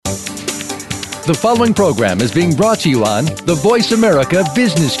The following program is being brought to you on the Voice America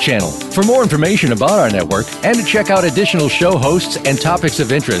Business Channel. For more information about our network and to check out additional show hosts and topics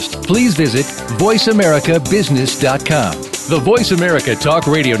of interest, please visit voiceamericabusiness.com. The Voice America Talk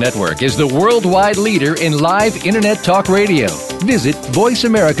Radio Network is the worldwide leader in live Internet talk radio. Visit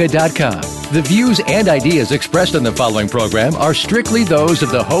voiceamerica.com. The views and ideas expressed on the following program are strictly those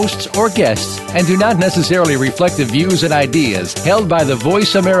of the hosts or guests and do not necessarily reflect the views and ideas held by the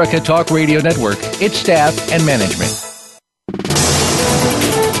Voice America Talk Radio Network, its staff, and management.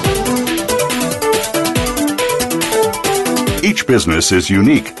 Each business is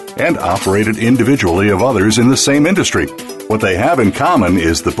unique and operated individually of others in the same industry. What they have in common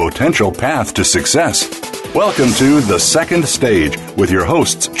is the potential path to success. Welcome to The Second Stage with your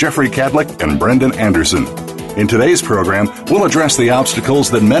hosts, Jeffrey Cadlick and Brendan Anderson. In today's program, we'll address the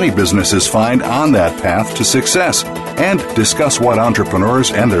obstacles that many businesses find on that path to success and discuss what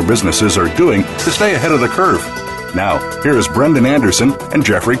entrepreneurs and their businesses are doing to stay ahead of the curve. Now, here is Brendan Anderson and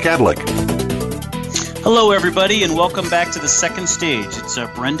Jeffrey Cadlick. Hello, everybody, and welcome back to The Second Stage. It's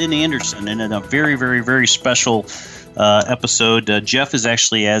Brendan Anderson, and in a very, very, very special episode. Jeff is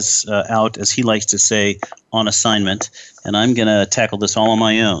actually out, as he likes to say, on assignment, and I'm going to tackle this all on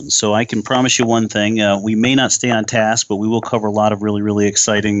my own. So I can promise you one thing. We may not stay on task, but we will cover a lot of really, really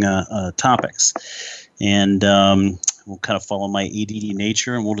exciting topics. And we'll kind of follow my ADD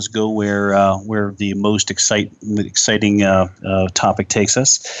nature, and we'll just go where the most exciting topic takes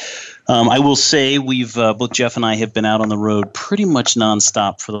us. I will say we've both Jeff and I have been out on the road pretty much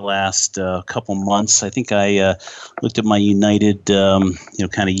nonstop for the last couple months. I think I looked at my United,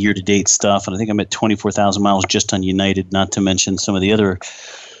 kind of year-to-date stuff, and I think I'm at 24,000 miles just on United, not to mention some of the other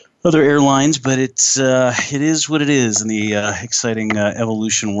airlines. But it is what it is in the exciting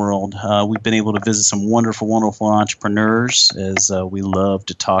evolution world. We've been able to visit some wonderful, wonderful entrepreneurs, as we love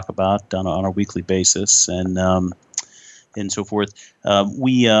to talk about on a weekly basis, and so forth.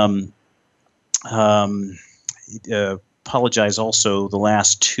 We apologize also the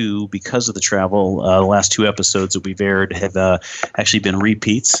last two, because of the travel, the last two episodes that we've aired have actually been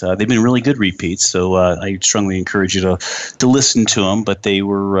repeats. They've been really good repeats, so I strongly encourage you to listen to them, but they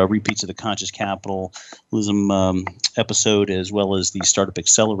were repeats of the Conscious Capitalism episode, as well as the Startup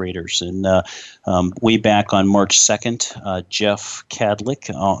Accelerators. And way back on March 2nd, Jeff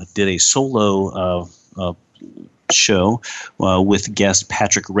Cadlick did a solo show with guest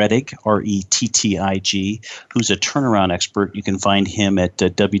Patrick Rettig, R-E-T-T-I-G, who's a turnaround expert. You can find him at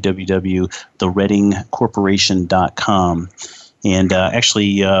www.thereddingcorporation.com. And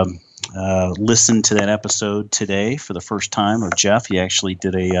actually listened to that episode today for the first time of Jeff. He actually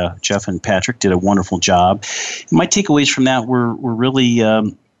did Jeff and Patrick did a wonderful job. My takeaways from that were really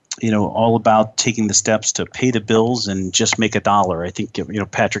all about taking the steps to pay the bills and just make $1. I think,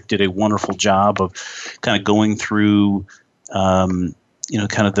 Patrick did a wonderful job of kind of going through, kind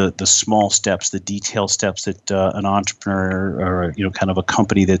of the small steps, the detailed steps that an entrepreneur or, kind of a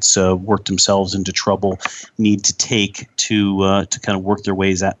company that's worked themselves into trouble need to take to kind of work their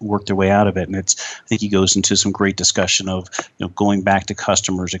way out of it. And I think he goes into some great discussion of, going back to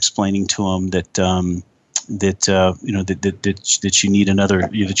customers, explaining to them that, that you need another,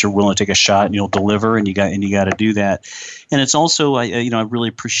 that you're willing to take a shot and you'll deliver, and you got to do that. And it's also I really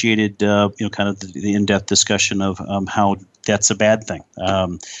appreciated kind of the in-depth discussion of how that's a bad thing,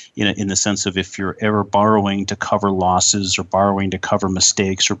 in the sense of if you're ever borrowing to cover losses or borrowing to cover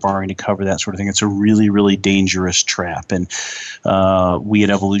mistakes or borrowing to cover that sort of thing, it's a really, really dangerous trap. And we at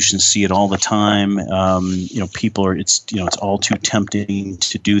Evolution see it all the time. People are, it's all too tempting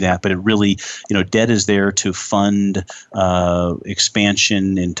to do that, but it really, debt is there to fund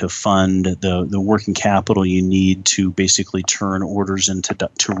expansion and to fund the working capital you need to basically turn orders into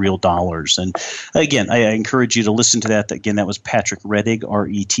real dollars. And again, I encourage you to listen to that. Again, that was Patrick Rettig,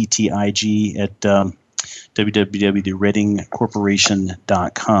 R-E-T-T-I-G, at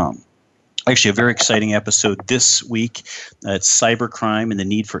www.thereddingcorporation.com. Actually, a very exciting episode this week. It's cybercrime and the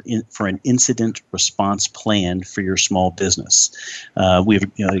need for an incident response plan for your small business. We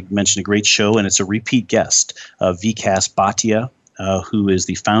have mentioned a great show, and it's a repeat guest, Vikas Bhatia, who is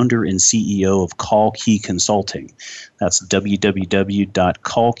the founder and CEO of Kalki Consulting. That's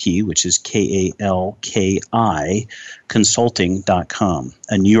www.kalki, which is Kalki, consulting.com,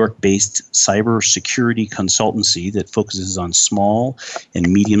 a New York-based cybersecurity consultancy that focuses on small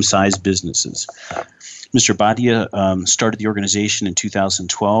and medium-sized businesses. Mr. Bhatia started the organization in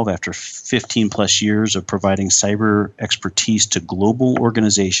 2012 after 15 plus years of providing cyber expertise to global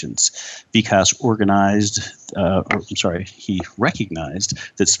organizations. Vikas he recognized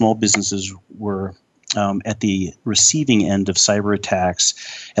that small businesses were at the receiving end of cyber attacks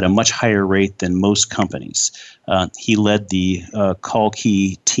at a much higher rate than most companies. He led the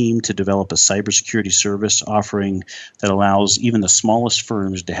Kalki team to develop a cybersecurity service offering that allows even the smallest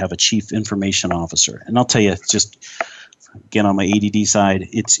firms to have a chief information officer. And I'll tell you, just again on my ADD side,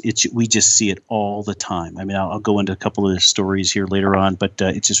 we just see it all the time. I mean, I'll go into a couple of the stories here later on, but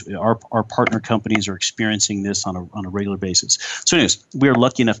it's just our partner companies are experiencing this on a regular basis. So, anyways, we are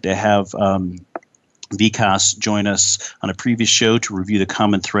lucky enough to have Vikas join us on a previous show to review the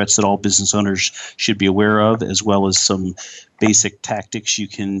common threats that all business owners should be aware of, as well as some basic tactics you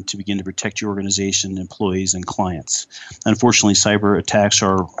can to begin to protect your organization, employees, and clients. Unfortunately, cyber attacks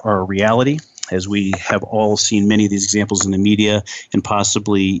are a reality, as we have all seen many of these examples in the media and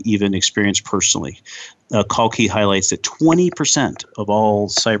possibly even experienced personally. Kalki highlights that 20% of all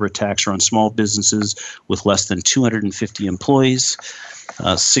cyber attacks are on small businesses with less than 250 employees.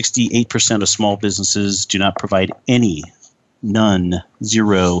 68% of small businesses do not provide none,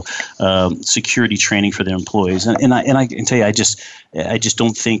 zero security training for their employees, and I can tell you, I just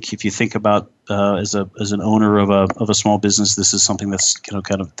don't think, if you think about as an owner of a small business, this is something that's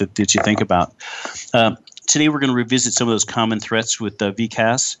kind of that you think about. Today, we're going to revisit some of those common threats with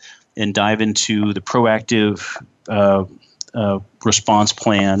Vikas and dive into the proactive response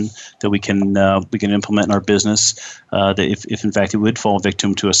plan that we can implement in our business, that if in fact it would fall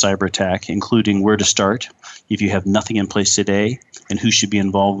victim to a cyber attack, including where to start if you have nothing in place today and who should be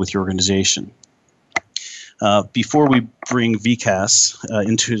involved with your organization. Before we bring Vikas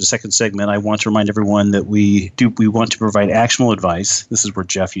into the second segment, I want to remind everyone that we want to provide actionable advice. This is where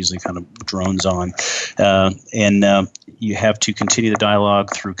Jeff usually kind of drones on. And you have to continue the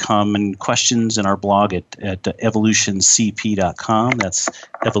dialogue through common questions in our blog at evolutioncp.com. That's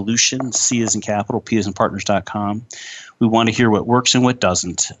evolution, C as in capital, P as in partners.com. We want to hear what works and what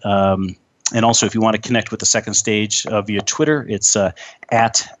doesn't. And also, if you want to connect with the second stage via Twitter, it's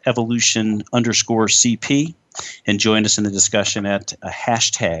at evolution_CP, and join us in the discussion at a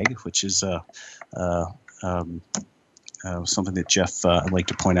hashtag, which is something that Jeff, I'd like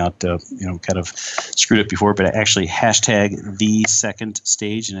to point out, kind of screwed up before, but actually hashtag the second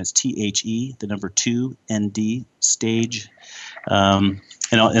stage, and it's THE, the number 2, ND, stage. And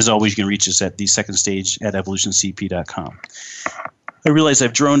as always, you can reach us at the second stage at evolutioncp.com. I realize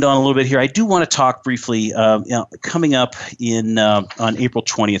I've droned on a little bit here. I do want to talk briefly. Coming up on April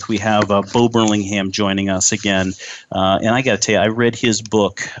 20th, we have Bo Burlingham joining us again. And I got to tell you, I read his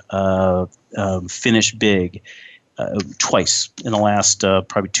book, Finish Big, twice in the last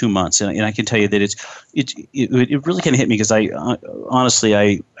probably 2 months, and I can tell you that it really kind of hit me, because I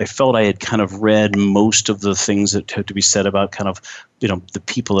honestly felt I had kind of read most of the things that had to be said about kind of the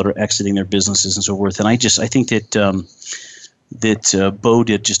people that are exiting their businesses and so forth. And I think that Bo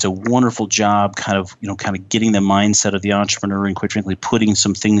did just a wonderful job kind of getting the mindset of the entrepreneur, and quite frankly putting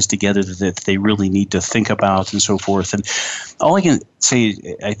some things together that they really need to think about and so forth. And all I can say,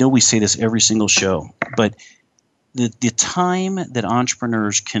 I know we say this every single show, but the time that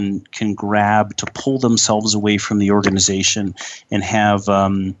entrepreneurs can grab to pull themselves away from the organization and have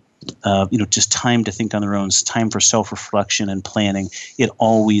just time to think on their own, time for self-reflection and planning, it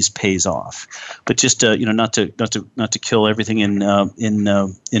always pays off. But just not to kill everything in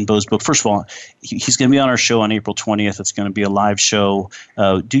Bo's book. First of all, he's going to be on our show on April 20th. It's going to be a live show.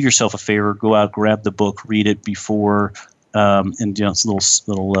 Do yourself a favor, go out, grab the book, read it before, and it's a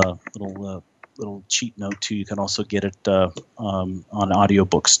little cheat note too. You can also get it on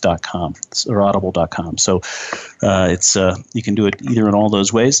audiobooks.com or audible.com. So you can do it either in all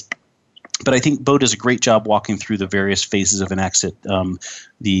those ways. But I think Bo does a great job walking through the various phases of an exit,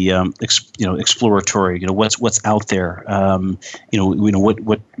 exploratory. What's out there.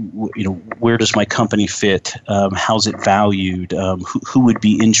 Where does my company fit? How's it valued? Who would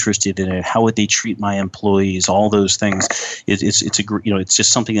be interested in it? How would they treat my employees? All those things. It's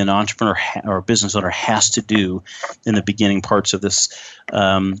just something an entrepreneur or a business owner has to do in the beginning parts of this.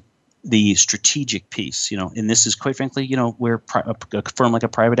 The strategic piece, and this is quite frankly, where a firm like a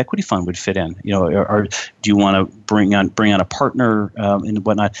private equity fund would fit in. Or do you want to bring on a partner and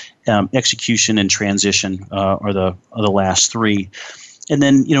whatnot? Execution and transition are the last three, and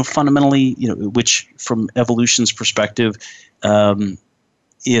then fundamentally, which from Evolution's perspective,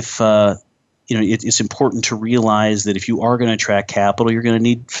 it's important to realize that if you are going to attract capital, you're going to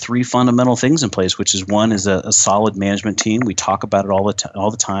need three fundamental things in place, which is one is a solid management team. We talk about it all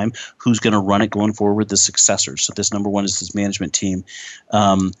the time. Who's going to run it going forward? The successors. So this number one is this management team.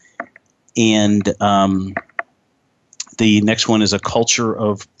 The next one is a culture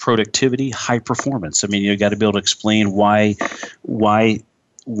of productivity, high performance. I mean, you got to be able to explain why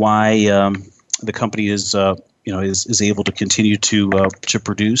the company is is able to continue to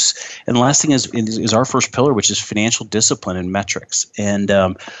produce. And the last thing is our first pillar, which is financial discipline and metrics. And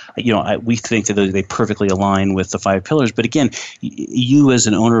we think that they perfectly align with the 5 pillars. But again, you as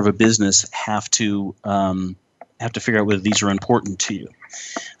an owner of a business have to figure out whether these are important to you.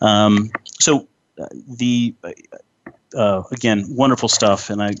 Again, wonderful stuff,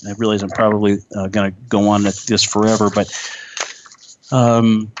 and I realize I'm probably going to go on at this forever, but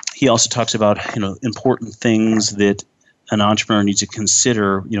he also talks about important things that an entrepreneur needs to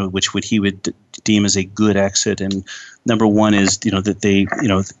consider, which he would deem as a good exit. And number one is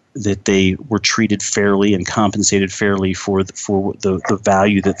that they were treated fairly and compensated fairly for the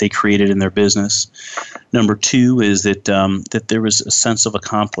value that they created in their business. Number two is that there was a sense of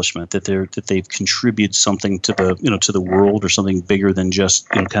accomplishment, that they've contributed something to the world, or something bigger than just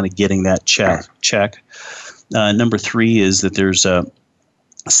kind of getting that check. Number three is that there's a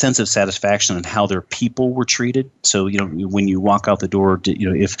sense of satisfaction in how their people were treated. So, when you walk out the door,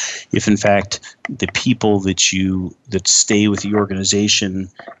 if in fact the people that stay with the organization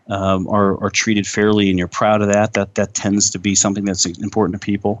are treated fairly, and you're proud of that tends to be something that's important to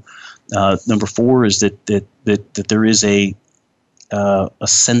people. Number four is that there is a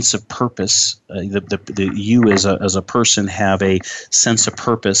sense of purpose. You as a person have a sense of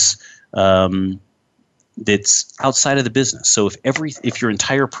purpose that's outside of the business. So if your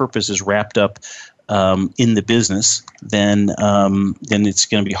entire purpose is wrapped up in the business, then it's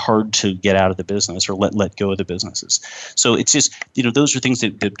going to be hard to get out of the business or let go of the businesses. So it's just those are things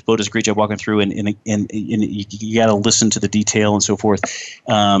that Bo does a great job walking through, and you got to listen to the detail and so forth.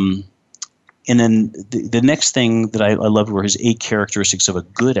 And then the next thing that I loved were his 8 characteristics of a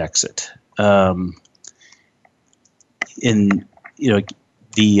good exit.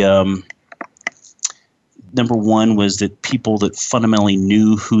 Number one was that people that fundamentally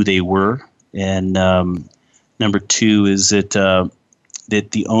knew who they were, and number two is that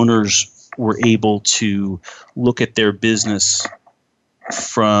the owners were able to look at their business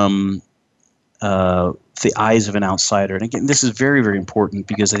from the eyes of an outsider. And again, this is very, very important,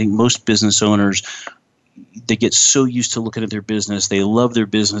 because I think most business owners, they get so used to looking at their business. They love their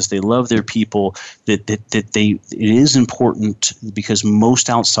business. They love their people. It is important, because most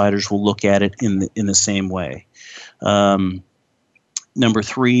outsiders will look at it in the same way. Number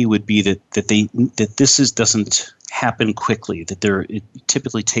three would be that this doesn't happen quickly. It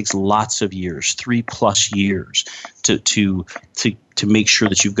typically takes lots of years, 3+ years, to make sure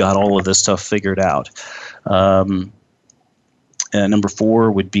that you've got all of this stuff figured out. Number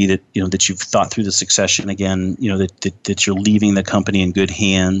four would be that that you've thought through the succession again. That you're leaving the company in good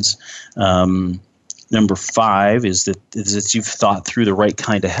hands. Number five is that you've thought through the right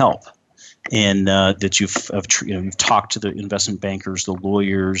kind of help, and that you've talked to the investment bankers, the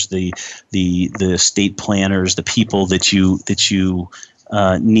lawyers, the estate planners, the people that you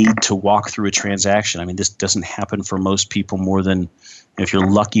need to walk through a transaction. I mean, this doesn't happen for most people more than, if you're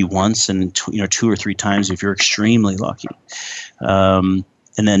lucky, once, and 2 or 3 times if you're extremely lucky. And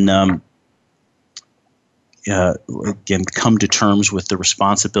then again, come to terms with the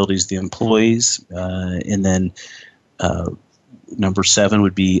responsibilities of the employees. And then number 7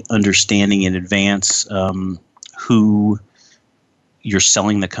 would be understanding in advance who you're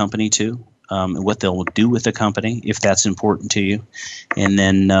selling the company to, and what they'll do with the company, if that's important to you. And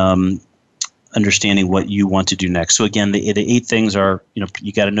then understanding what you want to do next. So again, the 8 things are,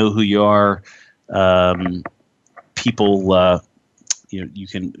 you got to know who you are. People, you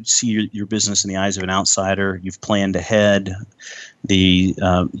can see your business in the eyes of an outsider. You've planned ahead. You're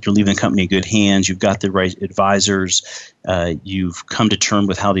leaving the company in good hands. You've got the right advisors. You've come to terms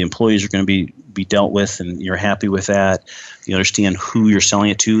with how the employees are going to be dealt with, and you're happy with that. You understand who you're selling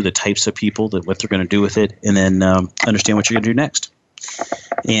it to, the types of people, what they're going to do with it, and then understand what you're going to do next.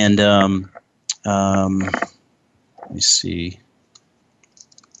 And let me see.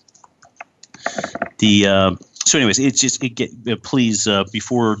 So anyways, please,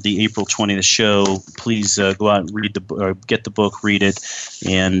 before the April 20th show, please go out and read get the book, read it,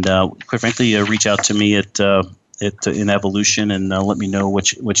 and quite frankly, reach out to me at in Evolution, and let me know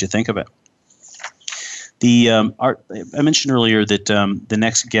what you think of it. I mentioned earlier that the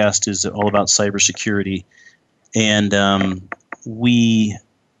next guest is all about cybersecurity, and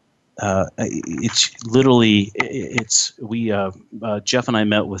Jeff and I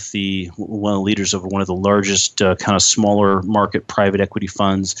met with one of the leaders of one of the largest kind of smaller market private equity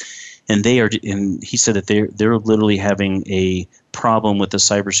funds, and he said that they're literally having a problem with the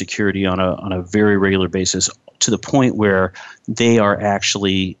cybersecurity on a very regular basis, to the point where they are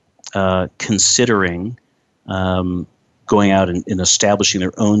actually considering going out and establishing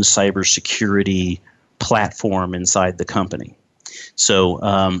their own cybersecurity platform inside the company. So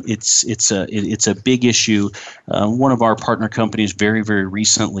it's a big issue. One of our partner companies very, very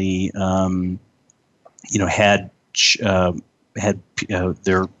recently, had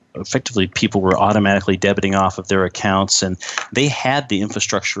their effectively people were automatically debiting off of their accounts, and they had the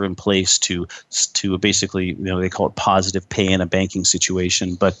infrastructure in place to basically, they call it positive pay in a banking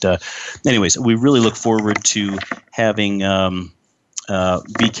situation. But anyways, we really look forward to having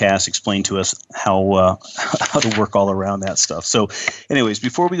Vikas explain to us how to work all around that stuff. So anyways,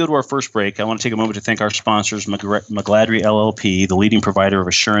 before we go to our first break, I want to take a moment to thank our sponsors, McGladrey LLP, the leading provider of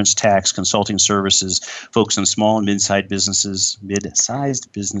assurance tax consulting services focused on small and mid-sized businesses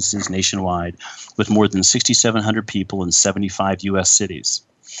nationwide, with more than 6,700 people in 75 U.S. cities.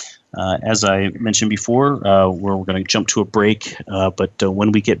 As I mentioned before, we're going to jump to a break, but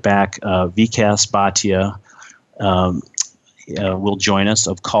when we get back, Vikas Bhatia will join us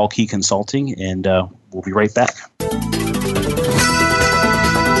of Kalki Consulting, and we'll be right back.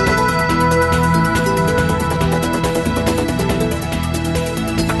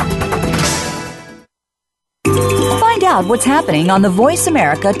 Find out what's happening on the Voice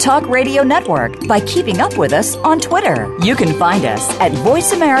America Talk Radio Network by keeping up with us on Twitter. You can find us at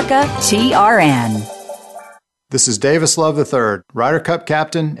Voice America TRN. This is Davis Love III, Ryder Cup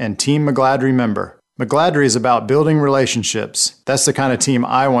captain and Team McGladrey member. McGladrey is about building relationships. That's the kind of team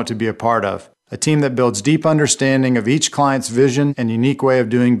I want to be a part of. A team that builds deep understanding of each client's vision and unique way of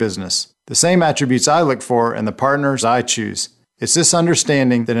doing business. The same attributes I look for in the partners I choose. It's this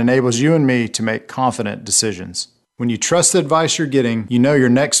understanding that enables you and me to make confident decisions. When you trust the advice you're getting, you know your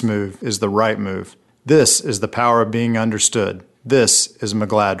next move is the right move. This is the power of being understood. This is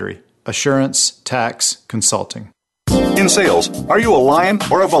McGladrey. Assurance Tax Consulting. In sales, are you a lion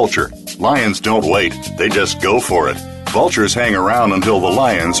or a vulture? Lions don't wait. They just go for it. Vultures hang around until the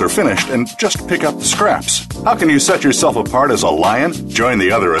lions are finished and just pick up the scraps. How can you set yourself apart as a lion? Join the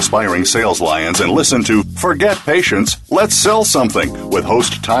other aspiring sales lions and listen to Forget Patience, Let's Sell Something with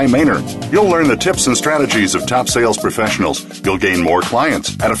host Ty Maynor. You'll learn the tips and strategies of top sales professionals. You'll gain more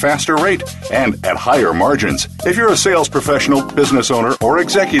clients at a faster rate and at higher margins. If you're a sales professional, business owner, or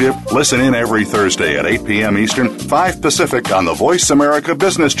executive, listen in every Thursday at 8 p.m. Eastern, 5 Pacific on the Voice America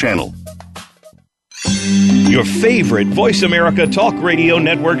Business Channel. Your favorite Voice America Talk Radio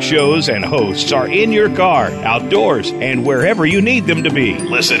Network shows and hosts are in your car, outdoors, and wherever you need them to be.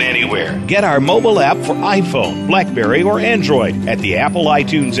 Listen anywhere. Get our mobile app for iPhone, BlackBerry, or Android at the Apple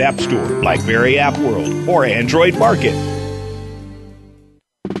iTunes App Store, BlackBerry App World, or Android Market.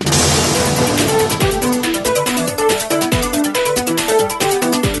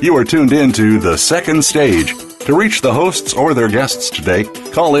 You are tuned in to The Second Stage. To reach the hosts or their guests today,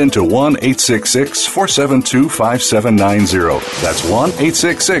 call in to 1-866-472-5790. That's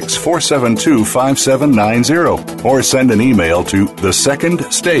 1-866-472-5790. Or send an email to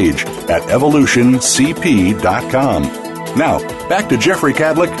thesecondstage@evolutioncp.com. Now, back to Jeffrey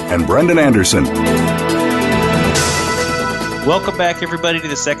Cadlick and Brendan Anderson. Welcome back, everybody, to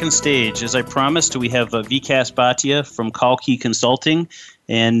The Second Stage. As I promised, we have Vikas Bhatia from Kalki Consulting.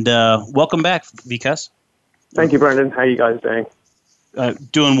 And welcome back, Vikas. Thank you, Brendan. How are you guys doing?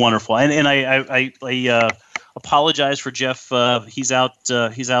 Doing wonderful. And I apologize for Jeff. He's out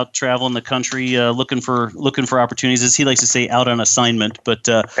traveling the country, looking for opportunities, as he likes to say, out on assignment. But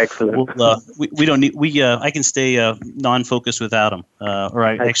excellent. We don't need. I can stay non-focused without him, or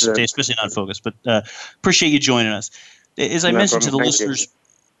I actually stay especially non-focused. But appreciate you joining us. As I mentioned to the listeners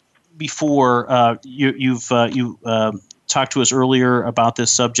before, you've talked to us earlier about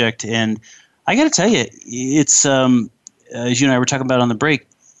this subject, and I got to tell you, it's as you and I were talking about on the break,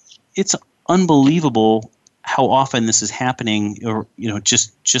 it's unbelievable how often this is happening. Or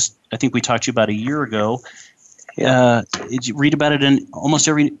just I think we talked to you about a year ago. You read about it in almost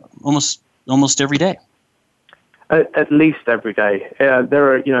every day. At least every day.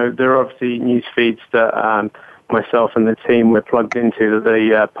 There are obviously news feeds that myself and the team were plugged into that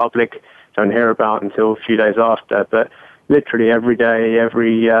the public don't hear about until a few days after, but literally every day,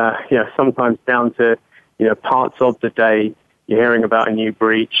 sometimes down to, parts of the day, you're hearing about a new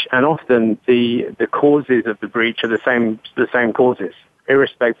breach, and often the causes of the breach are the same causes,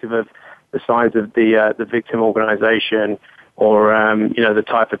 irrespective of the size of the victim organization or the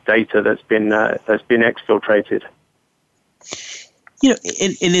type of data that's been exfiltrated.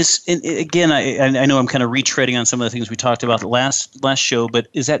 Again, I know I'm kind of retreading on some of the things we talked about the last show, but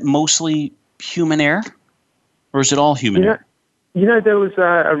is that mostly human error? Or is it all human error? There was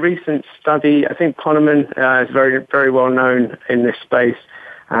a recent study. I think Poneman is very, very well known in this space,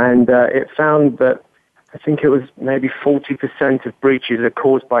 and it found that I think it was maybe 40% of breaches are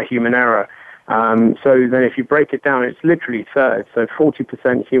caused by human error. So then if you break it down, it's literally thirds. So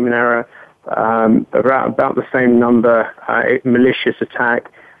 40% human error, about the same number, malicious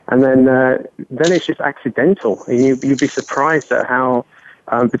attack, and then it's just accidental. And you'd be surprised at how,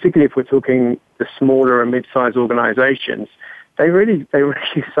 particularly if we're talking the smaller and mid-sized organizations, they really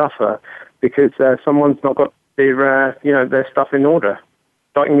suffer because someone's not got their stuff in order,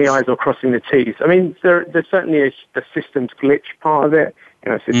 dotting the I's or crossing the T's. I mean, there's certainly a systems glitch part of it,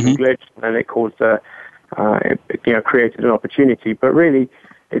 system glitch, and it caused, created an opportunity. But really,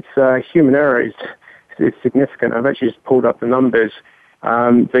 it's human error is significant. I've actually just pulled up the numbers.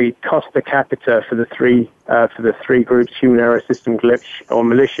 The cost per capita for the three groups, human error, system glitch, or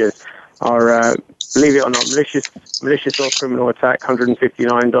malicious, are believe it or not, malicious or criminal attack,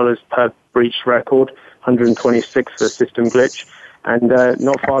 $159 per breach record, $126 for system glitch, and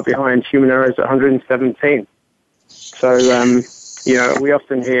not far behind, human errors at $117. So we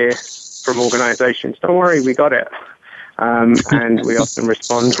often hear from organizations, "Don't worry, we got it," and we often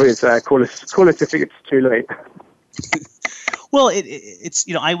respond with call us if it's too late. Well, it's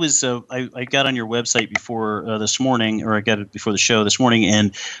I got on your website before this morning, or I got it before the show this morning,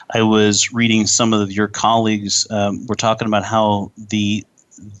 and I was reading some of your colleagues were talking about how the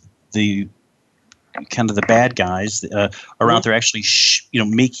kind of the bad guys are out there actually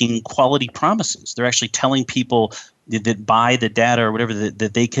making quality promises. They're actually telling people that buy the data or whatever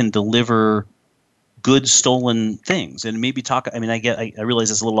that they can deliver good stolen things. And maybe talk, I mean, I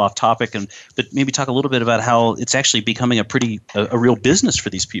realize it's a little off topic, but maybe talk a little bit about how it's actually becoming a real business for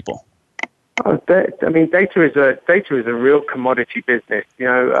these people. Data is a real commodity business.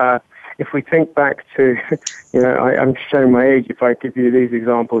 If we think back to, I'm showing my age if I give you these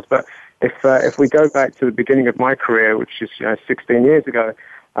examples, but if we go back to the beginning of my career, which is 16 years ago,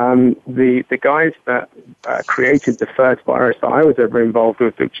 the guys that created the first virus that I was ever involved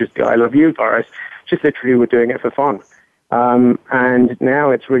with, which is the I Love You virus, just literally were doing it for fun. And now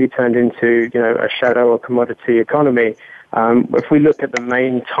it's really turned into, a shadow or commodity economy. If we look at the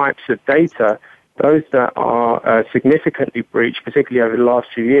main types of data, those that are significantly breached, particularly over the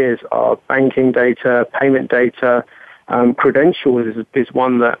last few years, are banking data, payment data. Credentials is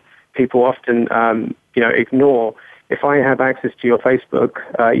one that people often, ignore. If I have access to your Facebook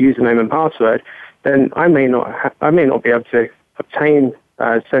username and password, then I may not be able to obtain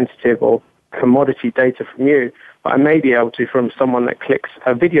sensitive or commodity data from you, but I may be able to from someone that clicks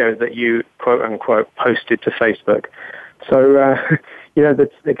a video that you quote unquote posted to Facebook. So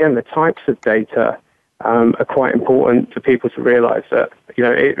the types of data are quite important for people to realize that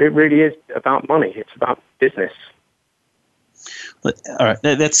it really is about money. It's about business. All right,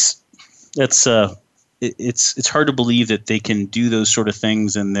 it's hard to believe that they can do those sort of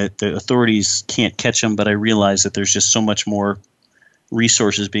things and that the authorities can't catch them. But I realize that there's just so much more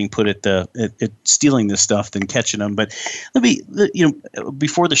resources being put at stealing this stuff than catching them. But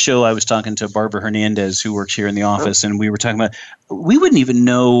before the show, I was talking to Barbara Hernandez, who works here in the office, and we were talking about, we wouldn't even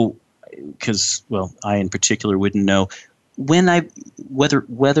know, because, I in particular wouldn't know whether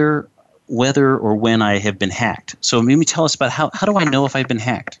or when I have been hacked. So maybe tell us about how do I know if I've been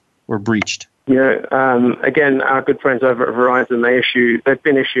hacked or breached? Again, our good friends over at Verizon, they've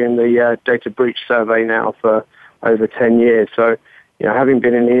been issuing the data breach survey now for over 10 years. So, having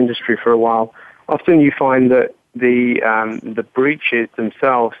been in the industry for a while, often you find that the breaches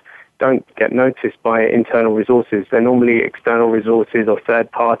themselves don't get noticed by internal resources. They're normally external resources or third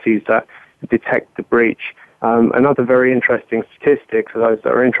parties that detect the breach. Another very interesting statistic for those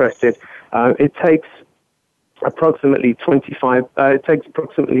that are interested, it takes approximately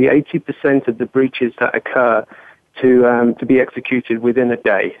 80% of the breaches that occur to be executed within a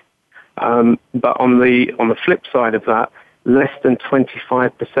day. But on the flip side of that, less than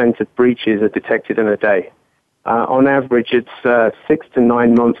 25% of breaches are detected in a day. On average, it's 6 to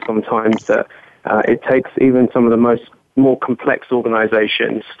 9 months sometimes that it takes even some of the more complex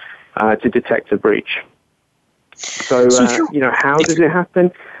organizations to detect a breach. So how does it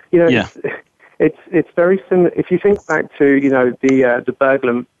happen? It's very similar. If you think back to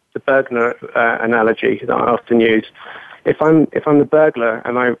the burglar analogy that I often use, if I'm the burglar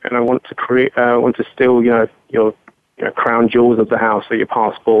and I want to steal your crown jewels of the house, or your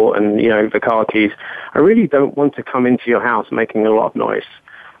passport and the car keys, I really don't want to come into your house making a lot of noise.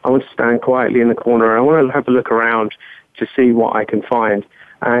 I want to stand quietly in the corner. I want to have a look around to see what I can find.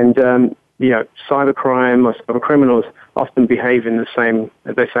 And cybercrime or cyber criminals often behave in the same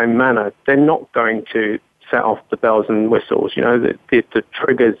manner. They're not going to set off the bells and whistles. The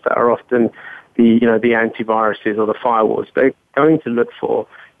triggers that are often the antiviruses or the firewalls. They're going to look for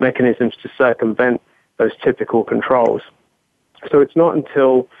mechanisms to circumvent typical controls. So it's not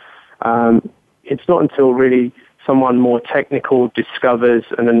until really someone more technical discovers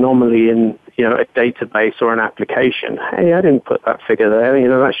an anomaly in, a database or an application. Hey, I didn't put that figure there.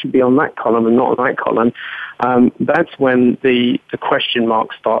 That should be on that column and not on that column. That's when the question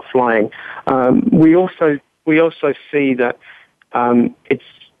marks start flying. We also see that it's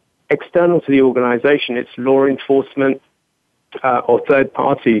external to the organization. It's law enforcement or third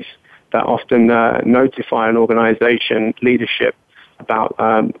parties that often notify an organization leadership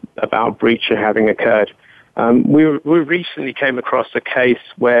about breach having occurred. We recently came across a case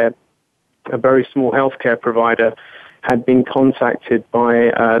where a very small healthcare provider had been contacted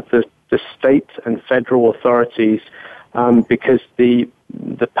by the state and federal authorities because the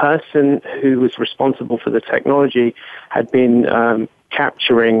person who was responsible for the technology had been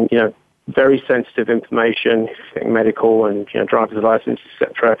capturing, very sensitive information, medical and driver's license,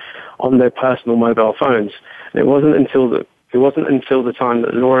 etc., on their personal mobile phones. And it wasn't until the time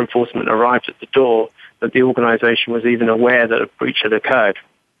that law enforcement arrived at the door that the organization was even aware that a breach had occurred.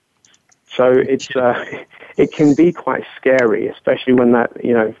 So it can be quite scary, especially when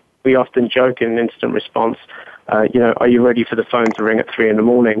we often joke in incident response, are you ready for the phone to ring at 3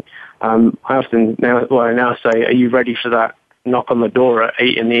 a.m? I now say, are you ready for that knock on the door at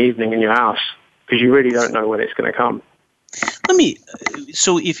 8 p.m. in your house? Because you really don't know when it's going to come.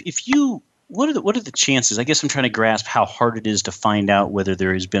 What are the chances? I guess I'm trying to grasp how hard it is to find out whether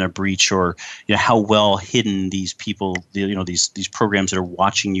there has been a breach, or how well hidden these people, these programs that are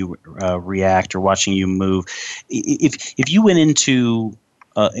watching you react or watching you move. If you went into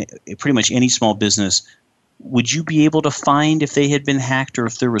pretty much any small business, would you be able to find if they had been hacked or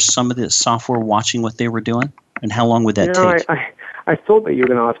if there was some of the software watching what they were doing? And how long would that take? I thought that you were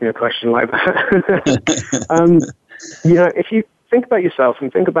going to ask me a question like that. If you think about yourself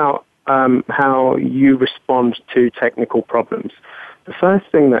and think about how you respond to technical problems, the first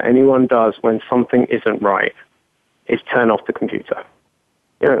thing that anyone does when something isn't right is turn off the computer.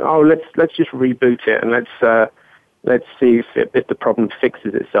 Let's just reboot it and let's see if the problem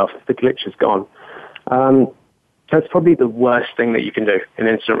fixes itself, if the glitch is gone. That's probably the worst thing that you can do in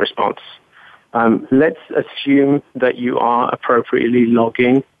incident response. Let's assume that you are appropriately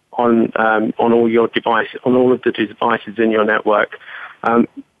logging on all your devices, on all of the devices in your network.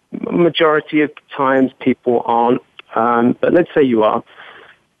 Majority of times people aren't, but let's say you are.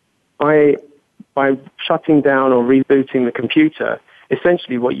 By shutting down or rebooting the computer,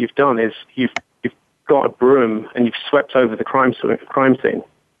 essentially what you've done is you've got a broom and you've swept over the crime scene.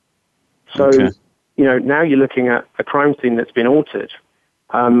 So, okay. Now you're looking at a crime scene that's been altered.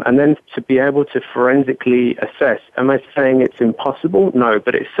 And then to be able to forensically assess, am I saying it's impossible? No,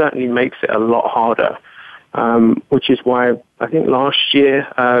 but it certainly makes it a lot harder. Which is why I think last year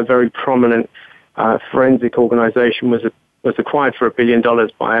a very prominent forensic organization was acquired for $1 billion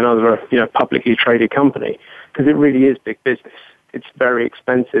by another publicly traded company, because it really is big business. It's very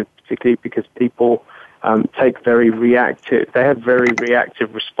expensive, particularly because people they have very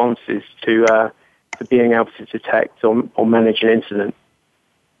reactive responses to being able to detect or manage an incident.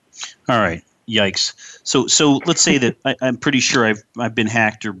 All right. Yikes. So let's say that I'm pretty sure I've been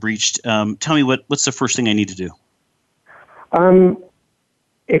hacked or breached. Tell me what's the first thing I need to do?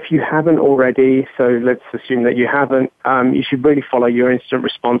 If you haven't already, so let's assume that you haven't, you should really follow your incident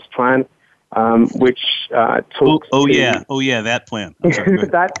response plan, which talks to... that plan. Okay,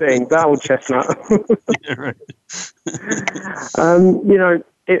 that thing, that old chestnut. Yeah, right.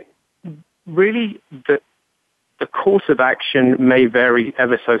 It really... The course of action may vary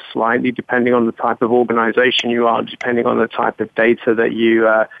ever so slightly depending on the type of organization you are, depending on the type of data that you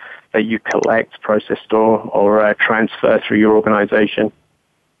collect, process, or transfer through your organization.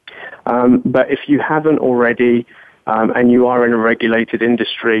 But if you haven't already, and you are in a regulated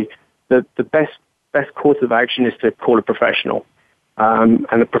industry, the best course of action is to call a professional. And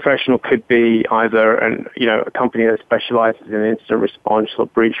the professional could be either a company that specializes in incident response or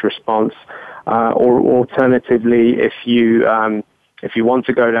breach response, or alternatively, if you want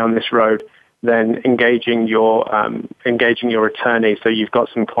to go down this road, then engaging your attorney. So you've got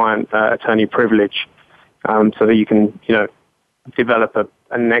some client attorney privilege, so that you can develop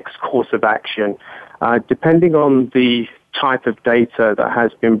a next course of action, depending on the type of data that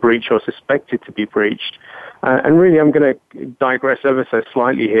has been breached or suspected to be breached. And really, I'm going to digress ever so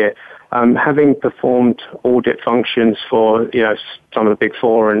slightly here. Having performed audit functions for some of the Big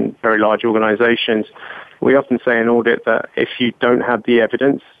Four and very large organizations, we often say in audit that if you don't have the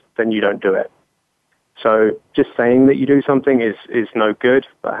evidence, then you don't do it. So just saying that you do something is no good,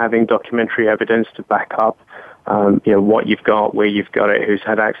 but having documentary evidence to back up what you've got, where you've got it, who's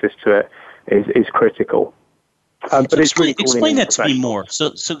had access to it, is critical. But it's really explain that to me more.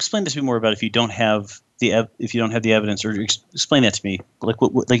 So explain this to me more about if you don't have the evidence, or explain that to me. Like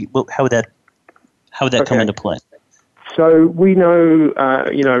how would that come into play? So we know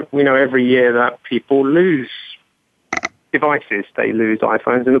every year that people lose devices. They lose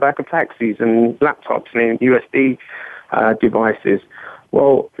iPhones in the back of taxis and laptops and USB devices.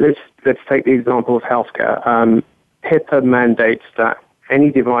 Well, let's take the example of healthcare. HIPAA mandates that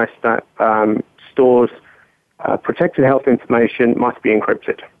any device that stores protected health information must be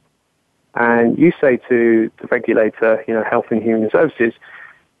encrypted. And you say to the regulator, Health and Human Services,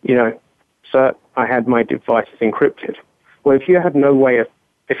 sir, I had my devices encrypted. Well, if you have no way of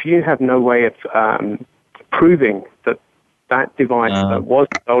proving that device that was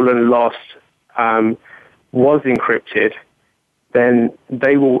stolen, lost, was encrypted, then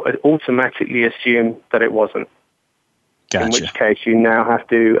they will automatically assume that it wasn't. Gotcha. In which case, you now have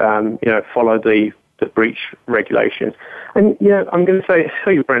to, follow the breach regulations. And I'm going to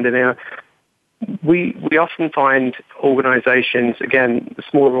tell you, Brendan, we often find organizations, again, the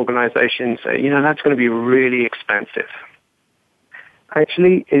smaller organizations, that's going to be really expensive.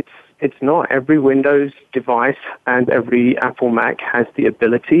 Actually, it's not. Every Windows device and every Apple Mac has the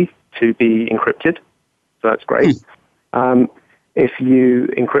ability to be encrypted. So that's great. If you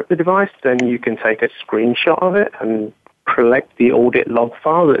encrypt the device, then you can take a screenshot of it and collect the audit log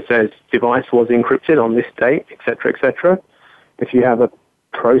file that says device was encrypted on this date, et cetera. If you have a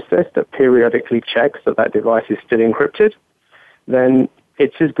process that periodically checks that device is still encrypted, then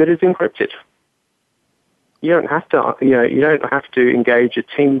it's as good as encrypted. You don't have to engage a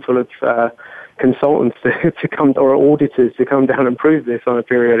team full of consultants to come, or auditors to come down and prove this on a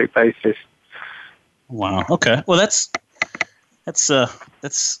periodic basis. Wow. Okay. Well, that's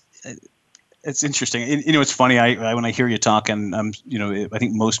interesting. It's funny. When I hear you talk, and I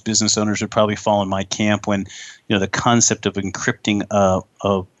think most business owners would probably fall in my camp when, the concept of encrypting a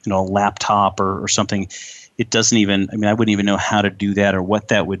laptop or something. It doesn't even. I wouldn't even know how to do that or what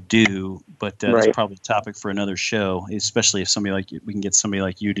that would do. But that's probably a topic for another show, especially if we can get somebody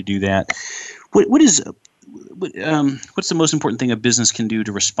like you to do that. What's the most important thing a business can do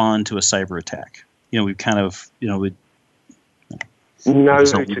to respond to a cyber attack? We kind of would know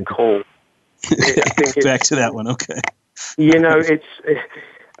who to call. Back to that one. Okay. I'm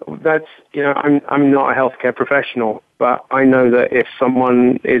not a healthcare professional, but I know that if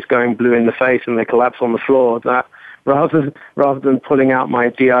someone is going blue in the face and they collapse on the floor, that rather than pulling out my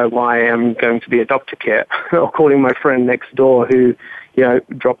DIY, I'm going to be a doctor kit or calling my friend next door who,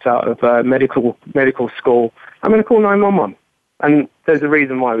 dropped out of medical school. I'm going to call 911. And there's a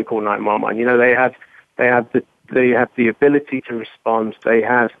reason why we call 911. They have the ability to respond. They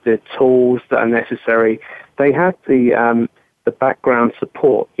have the tools that are necessary. They have the background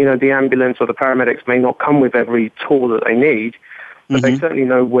support. The ambulance or the paramedics may not come with every tool that they need, but they certainly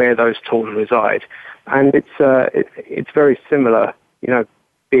know where those tools reside. And it's very similar,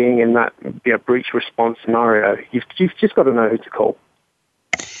 being in that breach response scenario. You've just got to know who to call.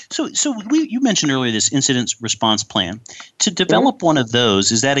 So you mentioned earlier this incident response plan. To develop one of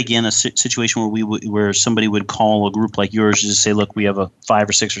those, is that again a situation where somebody would call a group like yours to say, look, we have a 5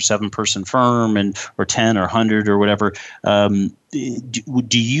 or 6 or 7 person firm, or 10 or 100 or whatever. Do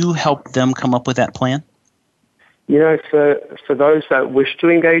you help them come up with that plan? For those that wish to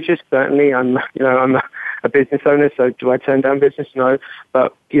engage us, certainly I'm a business owner, so do I turn down business? No.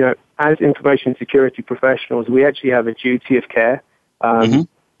 But as information security professionals, we actually have a duty of care.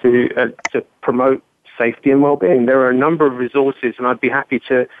 To promote safety and well-being. There are a number of resources, and I'd be happy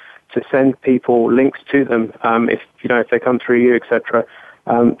to send people links to them if they come through you, etc.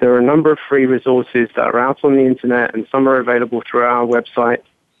 There are a number of free resources that are out on the internet, and some are available through our website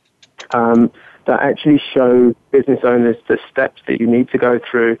that actually show business owners the steps that you need to go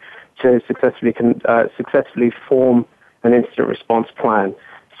through to successfully form an incident response plan.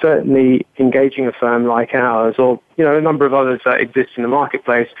 Certainly, engaging a firm like ours, or a number of others that exist in the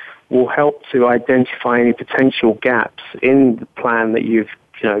marketplace, will help to identify any potential gaps in the plan that you've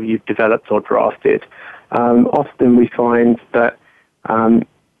developed or drafted. Often we find that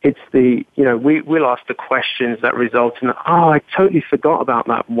it's we'll ask the questions that result in, I totally forgot about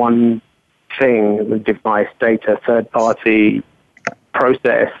that one thing: the device, data, third party,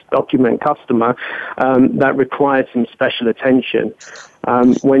 process, document, customer, that requires some special attention.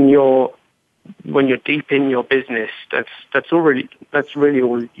 When you're deep in your business, that's really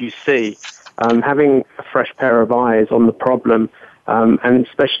all you see. Having a fresh pair of eyes on the problem, and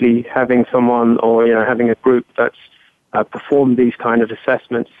especially having someone or having a group that's performed these kind of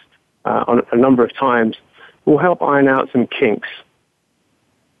assessments on a number of times, will help iron out some kinks.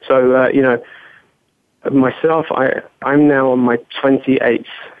 So, myself, I'm now on my 28th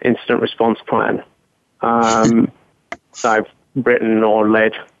incident response plan that I've written or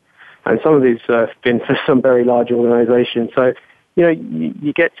led. And some of these have been for some very large organizations. So,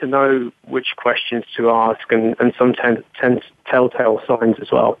 you get to know which questions to ask and some telltale signs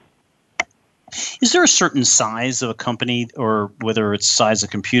as well. Is there a certain size of a company, or whether it's size of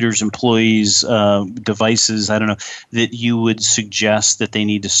computers, employees, devices, I don't know, that you would suggest that they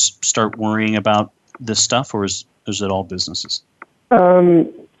need to start worrying about this stuff, or is it all businesses? I'll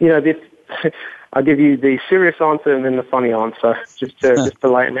give you the serious answer and then the funny answer, just to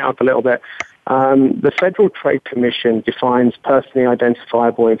lighten it up a little bit. The Federal Trade Commission defines personally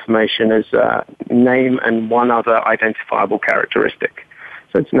identifiable information as name and one other identifiable characteristic.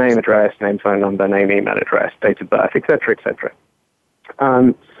 So it's name, address, name, phone number, name, email address, date of birth, etc., etc.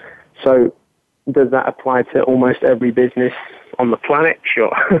 So does that apply to almost every business on the planet?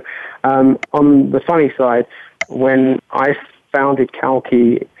 Sure. On the funny side, when I founded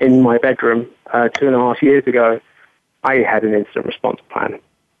Kalki in my bedroom 2.5 years ago, I had an incident response plan.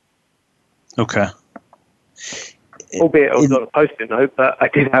 Okay. Albeit it was on a Post-it note, but I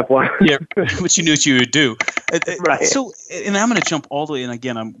did have one. Yeah, but you knew what you would do. Right. So, and I'm going to jump all the way, and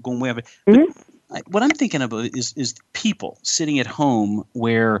again, I'm going way over. What I'm thinking about is people sitting at home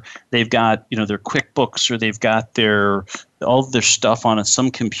where they've got, their QuickBooks, or they've got all of their stuff on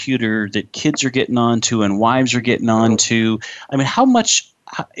some computer that kids are getting onto and wives are getting onto. I mean, how much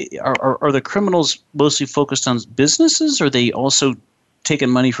are the criminals mostly focused on businesses, or are they also taking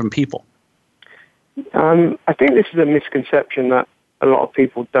money from people? I think this is a misconception that a lot of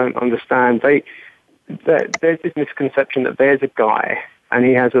people don't understand. There's this misconception that there's a guy and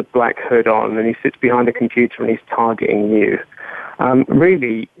he has a black hood on and he sits behind a computer and he's targeting you.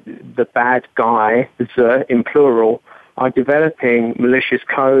 Really, the bad guys, in plural, are developing malicious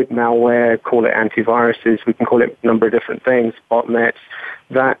code, malware, call it antiviruses, we can call it a number of different things, botnets,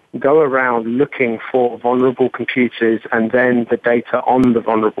 that go around looking for vulnerable computers and then the data on the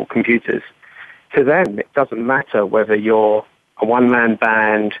vulnerable computers. To them, it doesn't matter whether you're a one-man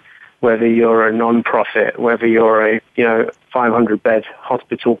band, whether you're a non-profit, whether you're a 500-bed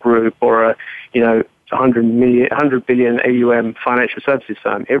hospital group or a 100 billion AUM financial services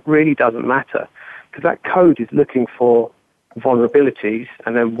firm. It really doesn't matter, because that code is looking for vulnerabilities,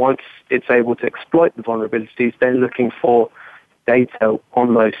 and then once it's able to exploit the vulnerabilities, they're looking for data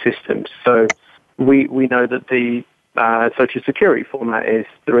on those systems. So we know that the Social Security format is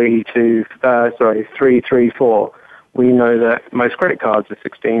 334. We know that most credit cards are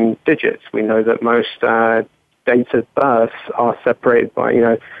 16 digits. We know that most dates of birth are separated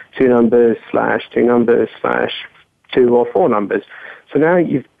by 2 numbers / 2 numbers / 2 or 4 numbers. So now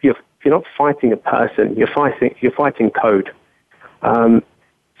you're not fighting a person. You're fighting code. So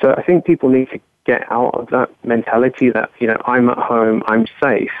I think people need to get out of that mentality that I'm at home, I'm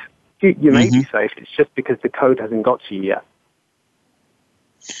safe. You may be safe. It's just because the code hasn't got to you yet.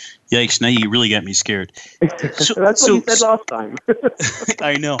 Yikes! Now you really got me scared. That's what you said last time.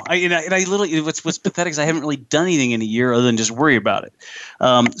 I know. I literally, what's pathetic is I haven't really done anything in a year other than just worry about it,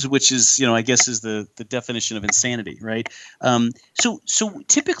 which is, I guess, is the definition of insanity, right? So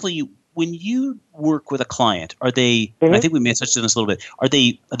typically, when you work with a client, are they? I think we may have touched on this a little bit. Are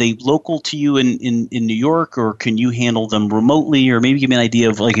they local to you in New York, or can you handle them remotely? Or maybe give me an idea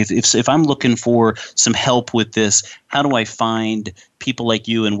of, like, if I'm looking for some help with this, how do I find people like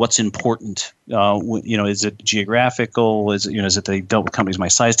you, and what's important? Is it geographical? Is it they dealt with companies my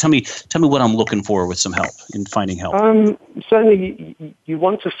size? Tell me what I'm looking for with some help in finding help. Certainly, you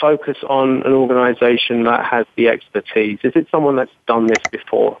want to focus on an organization that has the expertise. Is it someone that's done this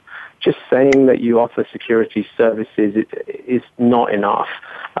before? Just saying that you offer security services is not enough.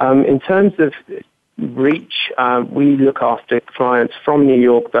 In terms of reach, we look after clients from New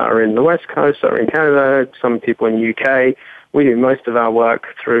York that are in the West Coast, that are in Canada, some people in the UK. We do most of our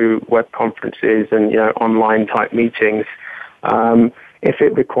work through web conferences and online type meetings. If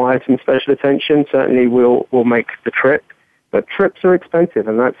it requires some special attention, certainly we'll make the trip. But trips are expensive,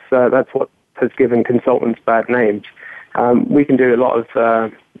 and that's what has given consultants bad names. We can do a lot of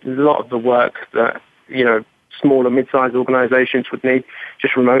the work that small or mid-sized organizations would need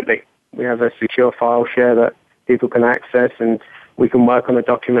just remotely. We have a secure file share that people can access, and we can work on a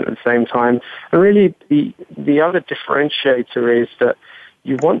document at the same time. And really, the other differentiator is that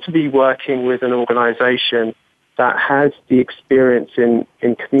you want to be working with an organization that has the experience in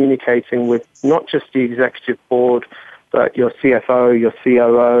communicating with not just the executive board, but your CFO, your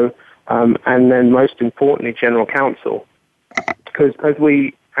COO, and then most importantly, general counsel. Because as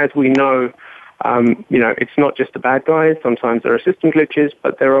we know, It's not just the bad guys. Sometimes there are system glitches,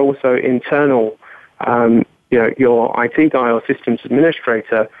 but there are also internal, your IT guy or systems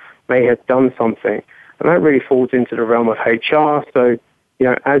administrator may have done something. And that really falls into the realm of HR. So,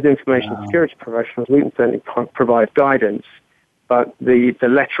 as information security professionals, we can certainly provide guidance. But the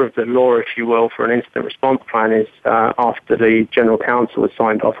letter of the law, if you will, for an incident response plan is after the general counsel has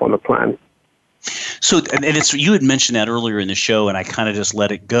signed off on the plan. So, and it's, you had mentioned that earlier in the show, and I kind of just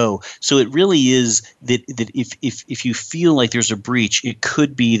let it go. So it really is that if you feel like there's a breach, it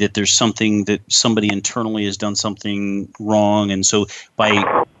could be that there's something that somebody internally has done something wrong. And so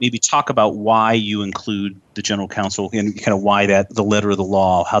by maybe talk about why you include the general counsel and kind of why that the letter of the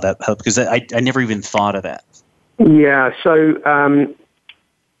law, how that helps, because I never even thought of that. Yeah. So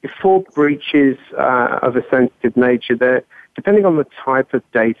for breaches of a sensitive nature, there. Depending on the type of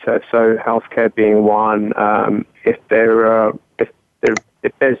data, so healthcare being one, if there's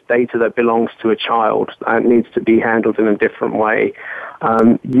data that belongs to a child and needs to be handled in a different way,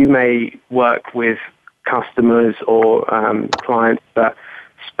 you may work with customers or clients that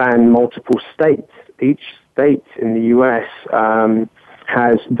span multiple states. Each state in the U.S.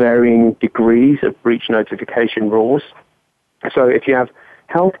 Has varying degrees of breach notification rules. So if you have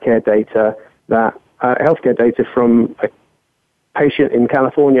healthcare data from a patient in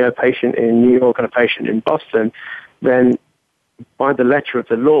California, a patient in New York, and a patient in Boston, then by the letter of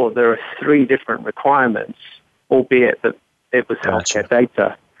the law, there are 3 different requirements, albeit that it was healthcare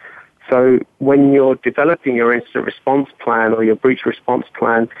data. So when you're developing your incident response plan or your breach response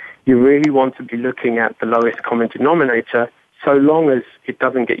plan, you really want to be looking at the lowest common denominator so long as it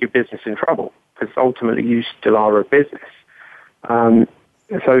doesn't get your business in trouble, because ultimately you still are a business.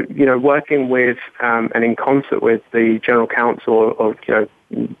 So, working with and in concert with the general counsel or,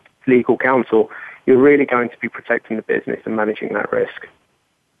 legal counsel, you're really going to be protecting the business and managing that risk.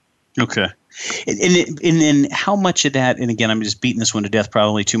 Okay. And then how much of that, and again, I'm just beating this one to death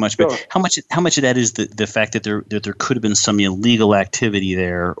probably too much, but how much of that is the fact that there could have been some illegal activity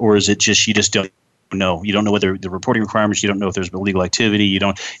there, or is it just you just don't know? You don't know whether the reporting requirements, you don't know if there's illegal activity,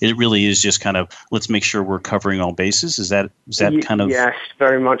 it really is just kind of, let's make sure we're covering all bases. Is that kind of? Yes,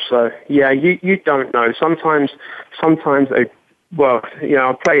 very much so. Yeah, you don't know. Sometimes I'll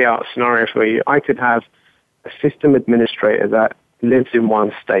play out a scenario for you. I could have a system administrator that lives in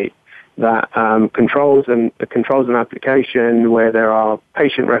one state that controls an application where there are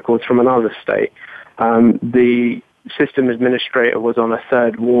patient records from another state. The system administrator was on a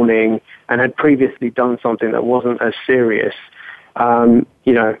 3rd warning and had previously done something that wasn't as serious, had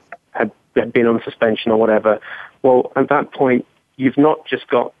been on suspension or whatever. Well, at that point, you've not just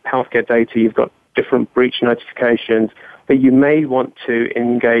got healthcare data, you've got different breach notifications, but you may want to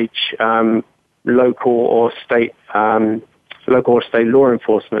engage local or state law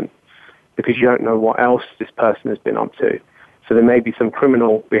enforcement because you don't know what else this person has been up to. So there may be some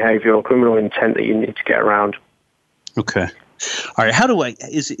criminal behavior or criminal intent that you need to get around. Okay. All right. How do I?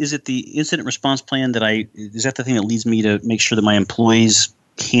 Is it the incident response plan is that the thing that leads me to make sure that my employees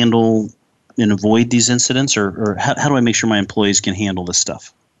handle and avoid these incidents, or how do I make sure my employees can handle this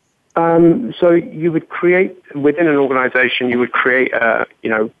stuff? So you would create within an organization. You would create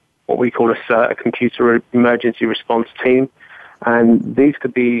what we call a CERT, a computer emergency response team, and these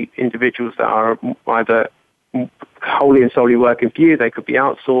could be individuals that are either wholly and solely working for you. They could be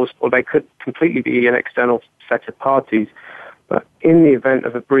outsourced, or they could completely be an external set of parties. But in the event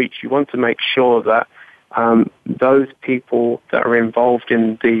of a breach, you want to make sure that those people that are involved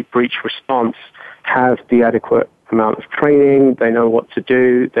in the breach response have the adequate amount of training. They know what to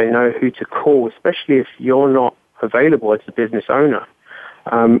do. They know who to call, especially if you're not available as a business owner.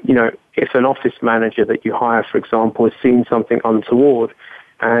 If an office manager that you hire, for example, has seen something untoward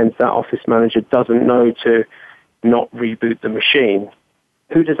and that office manager doesn't know to not reboot the machine,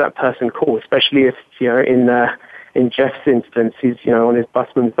 who does that person call? Especially if, in Jeff's instance, he's, on his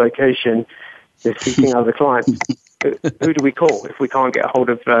busman's vacation, they're seeking other clients. Who do we call if we can't get hold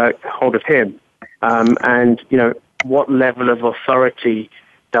of him? And what level of authority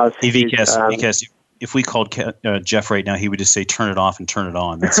does Vikas, if we called Jeff right now, he would just say, "Turn it off and turn it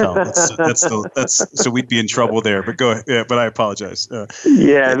on." That's how. So we'd be in trouble there. But go ahead. Yeah, but I apologize. It's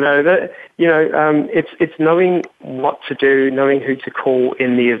knowing what to do, knowing who to call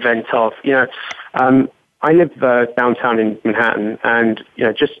in the event of. I live downtown in Manhattan, and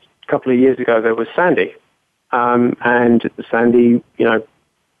just a couple of years ago there was Sandy, and Sandy,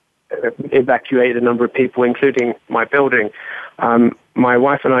 evacuated a number of people, including my building. My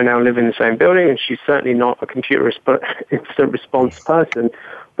wife and I now live in the same building, and she's certainly not a computer instant response person.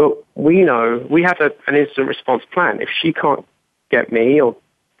 But we know we have an instant response plan. If she can't get me or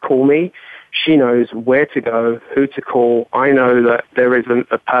call me, she knows where to go, who to call. I know that there isn't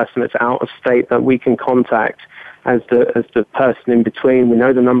a person that's out of state that we can contact as the person in between. We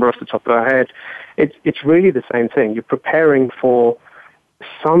know the number off the top of our head. It's really the same thing. You're preparing for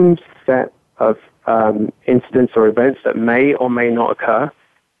some set of incidents or events that may or may not occur,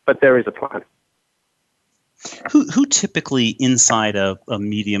 but there is a plan. Who typically inside a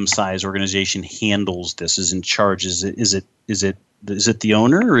medium-sized organization handles this? Is in charge? Is it the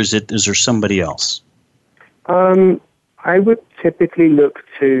owner, or is there somebody else? I would typically look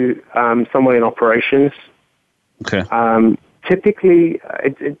to someone in operations. Okay. Typically,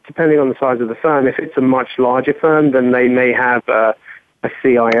 depending on the size of the firm, if it's a much larger firm, then they may have a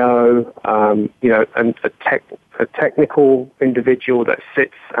CIO, and a technical individual that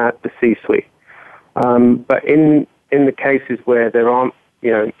sits at the C-suite. But in the cases where there aren't,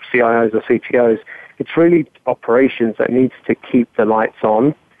 CIOs or CTOs, it's really operations that needs to keep the lights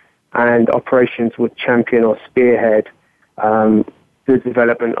on, and operations would champion or spearhead the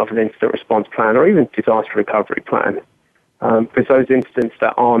development of an incident response plan or even disaster recovery plan. Because those incidents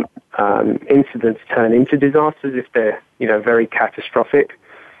that aren't incidents turn into disasters if they're, very catastrophic.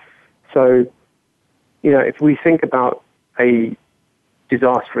 So, if we think about a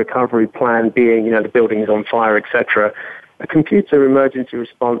disaster recovery plan being, the building is on fire, etc., a computer emergency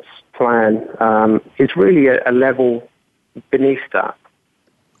response plan is really a level beneath that.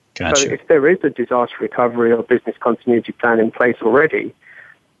 Gotcha. So if there is a disaster recovery or business continuity plan in place already,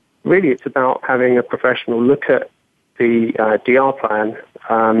 really it's about having a professional look at the DR plan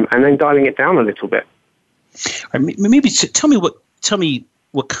and then dialing it down a little bit. Maybe tell me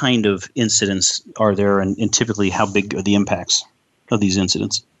what kind of incidents are there, and typically how big are the impacts of these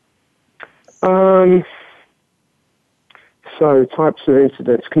incidents? So types of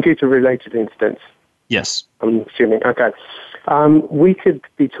incidents, computer-related incidents. Yes. I'm assuming. Okay. We could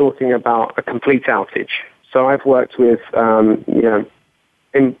be talking about a complete outage. So I've worked with,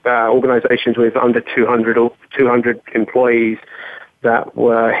 organizations with under 200 employees that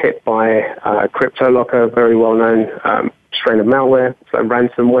were hit by CryptoLocker, a very well-known strain of malware, so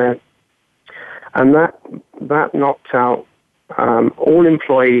ransomware. And that knocked out all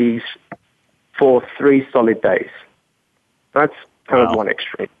employees for 3 solid days. That's kind of one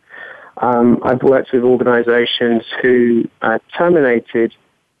extreme. I've worked with organizations who terminated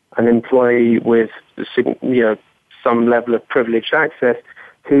an employee with some level of privileged access,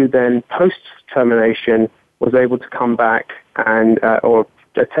 who then post-termination was able to come back and who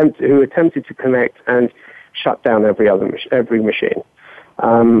attempted to connect and shut down every machine.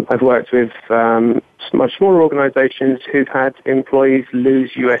 I've worked with much smaller organizations who've had employees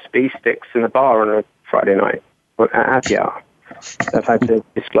lose USB sticks in a bar on a Friday night or at happy hour. They've had to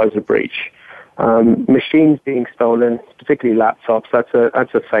disclose a breach. Machines being stolen, particularly laptops, that's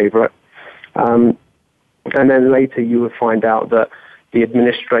a favorite. And then later you would find out that the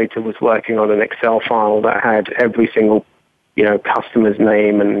administrator was working on an Excel file that had every single, customer's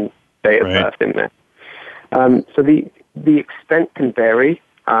name and date of birth in there. So the extent can vary.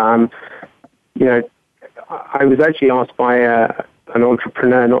 I was actually asked by an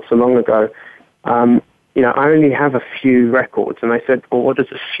entrepreneur not so long ago, I only have a few records. And I said, well, what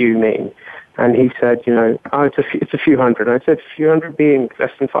does a few mean? And he said, it's a few hundred. And I said, a few hundred being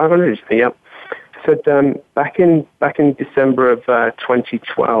less than 500? He said, yep. I said, back in December of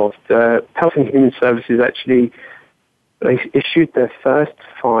 2012, the Health and Human Services actually issued their first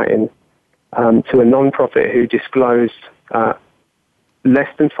fine to a non-profit who disclosed less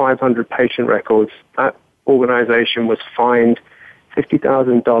than 500 patient records. That organization was fined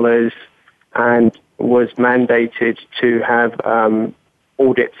 $50,000 and was mandated to have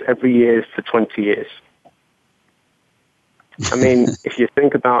audits every year for 20 years. I mean, if you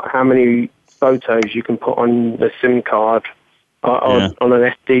think about how many photos you can put on the SIM card, on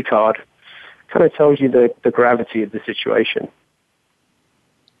an SD card, it kind of tells you the gravity of the situation.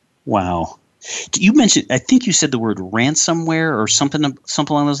 Wow. You mentioned, I think you said the word ransomware or something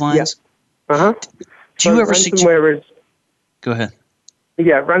along those lines? Yeah. Uh-huh. Do you ever suggest... Go ahead.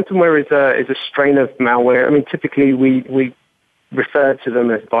 Yeah, ransomware is a strain of malware. I mean, typically we refer to them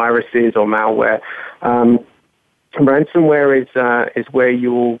as viruses or malware. Ransomware is where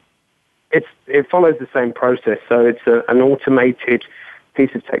it follows the same process. So it's an automated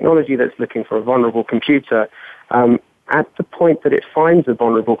piece of technology that's looking for a vulnerable computer. At the point that it finds a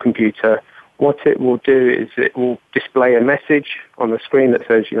vulnerable computer, what it will do is it will display a message on the screen that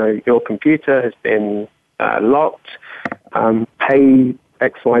says, your computer has been locked. Pay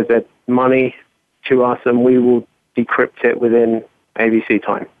XYZ money to us, and we will decrypt it within ABC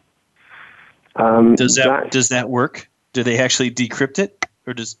time. Does that work? Do they actually decrypt it,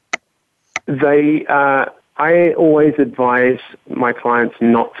 or does? I always advise my clients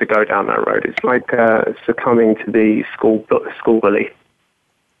not to go down that road. It's like succumbing to the school bully.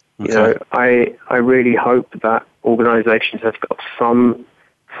 Okay. I really hope that organizations have got some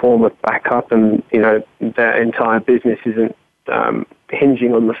form of backup, and their entire business isn't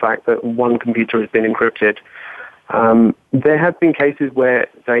hinging on the fact that one computer has been encrypted. There have been cases where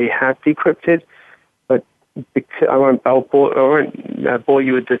they have decrypted, but I won't bore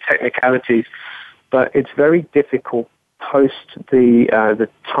you with the technicalities. But it's very difficult post the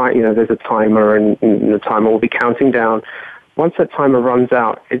time. There's a timer, and the timer will be counting down. Once that timer runs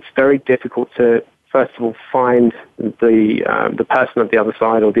out, it's very difficult to, first of all, find the person on the other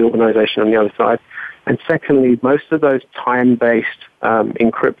side or the organization on the other side. And secondly, most of those time-based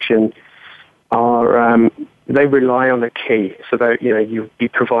encryption are they rely on a key. So that you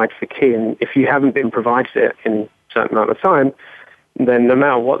provide the key, and if you haven't been provided it in a certain amount of time, then no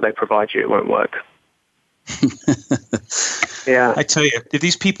matter what they provide you, it won't work. Yeah, I tell you, if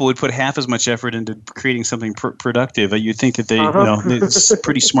these people would put half as much effort into creating something productive, you'd think that they, it's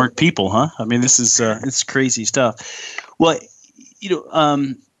pretty smart people, huh? I mean, this is it's crazy stuff. Well,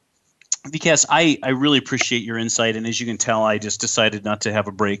 Vikas, I really appreciate your insight, and as you can tell, I just decided not to have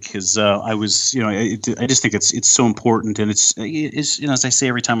a break because I was, I just think it's so important, and it's as I say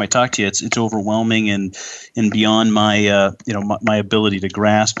every time I talk to you, it's overwhelming and beyond my my ability to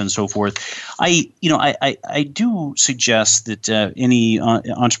grasp and so forth. I do suggest that any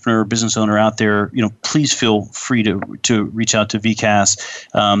entrepreneur or business owner out there, please feel free to reach out to Vikas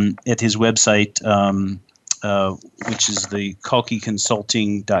at his website. Which is the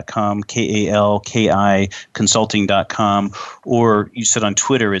kalkiconsulting.com, KALKI consulting.com, or you said on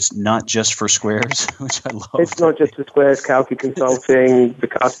Twitter it's not just for squares, which I love. It's not just for squares, Kalki Consulting,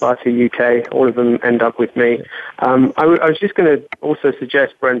 Vikas Bhatia UK, all of them end up with me. I was just going to also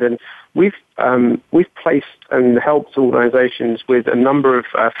suggest, Brendan, we've placed and helped organizations with a number of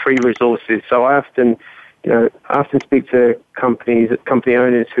free resources. So I often speak to company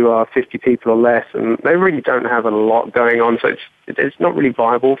owners who are 50 people or less, and they really don't have a lot going on, so it's not really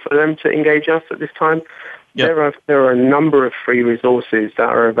viable for them to engage us at this time. Yep. There are a number of free resources that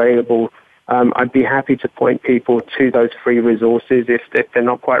are available. I'd be happy to point people to those free resources if they're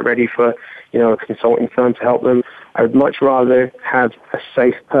not quite ready for a consulting firm to help them. I would much rather have a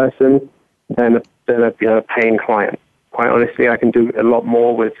safe person than a paying client. Quite honestly, I can do a lot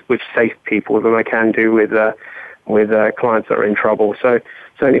more with safe people than I can do with clients that are in trouble. So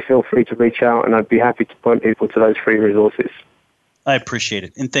certainly feel free to reach out, and I'd be happy to point people to those free resources. I appreciate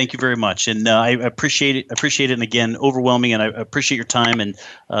it, and thank you very much. And I appreciate it, and again, overwhelming, and I appreciate your time. And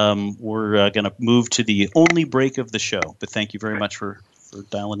we're going to move to the only break of the show. But thank you very much for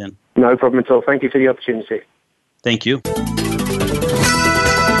dialing in. No problem at all. Thank you for the opportunity. Thank you.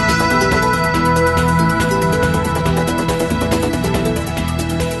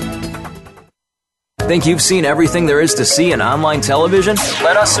 Think you've seen everything there is to see in online television?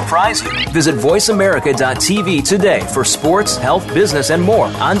 Let us surprise you. Visit voiceamerica.tv today for sports, health, business, and more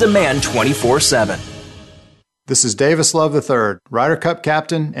on demand 24/7. This is Davis Love III, Ryder Cup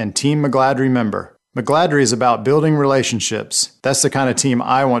captain and Team McGladrey member. McGladrey is about building relationships. That's the kind of team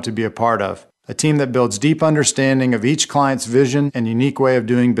I want to be a part of. A team that builds deep understanding of each client's vision and unique way of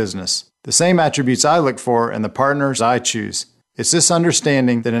doing business. The same attributes I look for in the partners I choose. It's this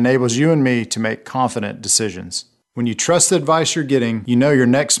understanding that enables you and me to make confident decisions. When you trust the advice you're getting, you know your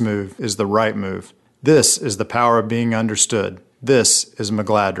next move is the right move. This is the power of being understood. This is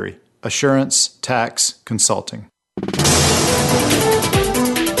McGladrey. Assurance Tax Consulting.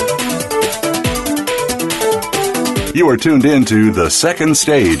 You are tuned in to The Second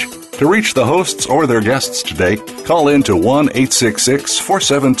Stage. To reach the hosts or their guests today, call in to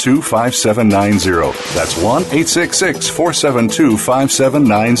 1-866-472-5790. That's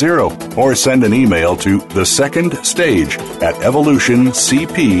 1-866-472-5790. Or send an email to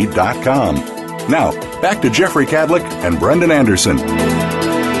thesecondstage@evolutioncp.com. Now, back to Jeffrey Cadlick and Brendan Anderson.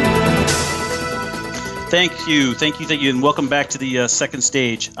 Thank you, and welcome back to the second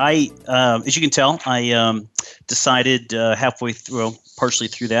stage. As you can tell, I decided halfway through, partially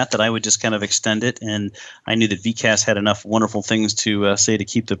through that I would just kind of extend it, and I knew that Vikas had enough wonderful things to say to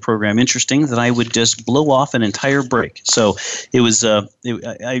keep the program interesting that I would just blow off an entire break. So it was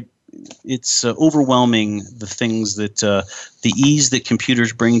it's overwhelming, the things that the ease that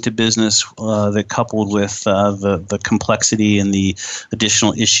computers bring to business, that coupled with the complexity and the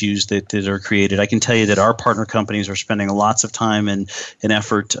additional issues that are created. I can tell you that our partner companies are spending lots of time and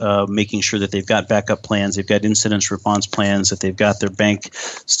effort making sure that they've got backup plans, they've got incident response plans, that they've got their bank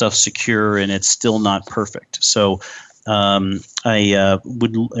stuff secure, and it's still not perfect. So I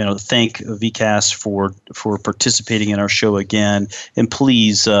would thank Vikas for participating in our show again. And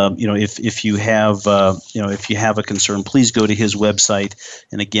please, if you have a concern, please go to his website.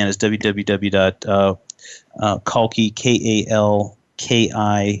 And again, it's www.Kalki,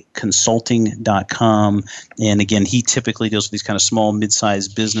 Consulting.com. And again, he typically deals with these kind of small,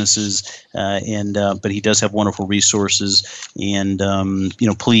 mid-sized businesses, but he does have wonderful resources. And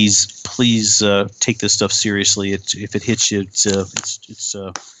please take this stuff seriously. If it hits you,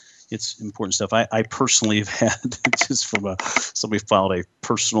 it's important stuff. I personally have had just from somebody filed a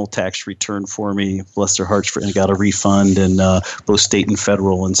personal tax return for me, bless their hearts, and got a refund, and both state and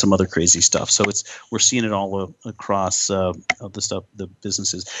federal, and some other crazy stuff. So we're seeing it all across the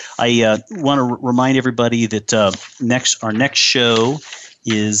businesses. I want to remind everybody that our next show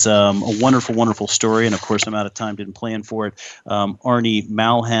is a wonderful, wonderful story. And of course, I'm out of time, didn't plan for it. Arnie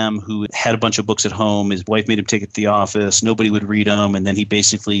Malham, who had a bunch of books at home, his wife made him take it to the office. Nobody would read them. And then he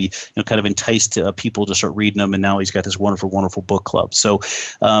basically kind of enticed people to start reading them. And now he's got this wonderful, wonderful book club. So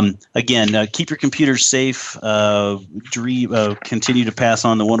again, keep your computers safe. Continue to pass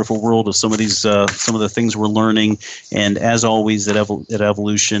on the wonderful world of some of the things we're learning. And as always, at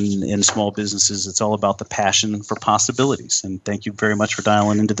Evolution in small businesses, it's all about the passion for possibilities. And thank you very much for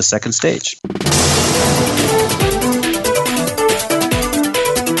dialing into the second stage.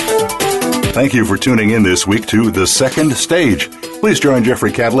 Thank you for tuning in this week to The Second Stage. Please join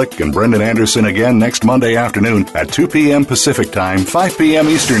Jeffrey Cadlick and Brendan Anderson again next Monday afternoon at 2 p.m. Pacific Time, 5 p.m.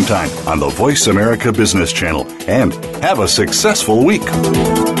 Eastern Time on the Voice America Business Channel. And have a successful week.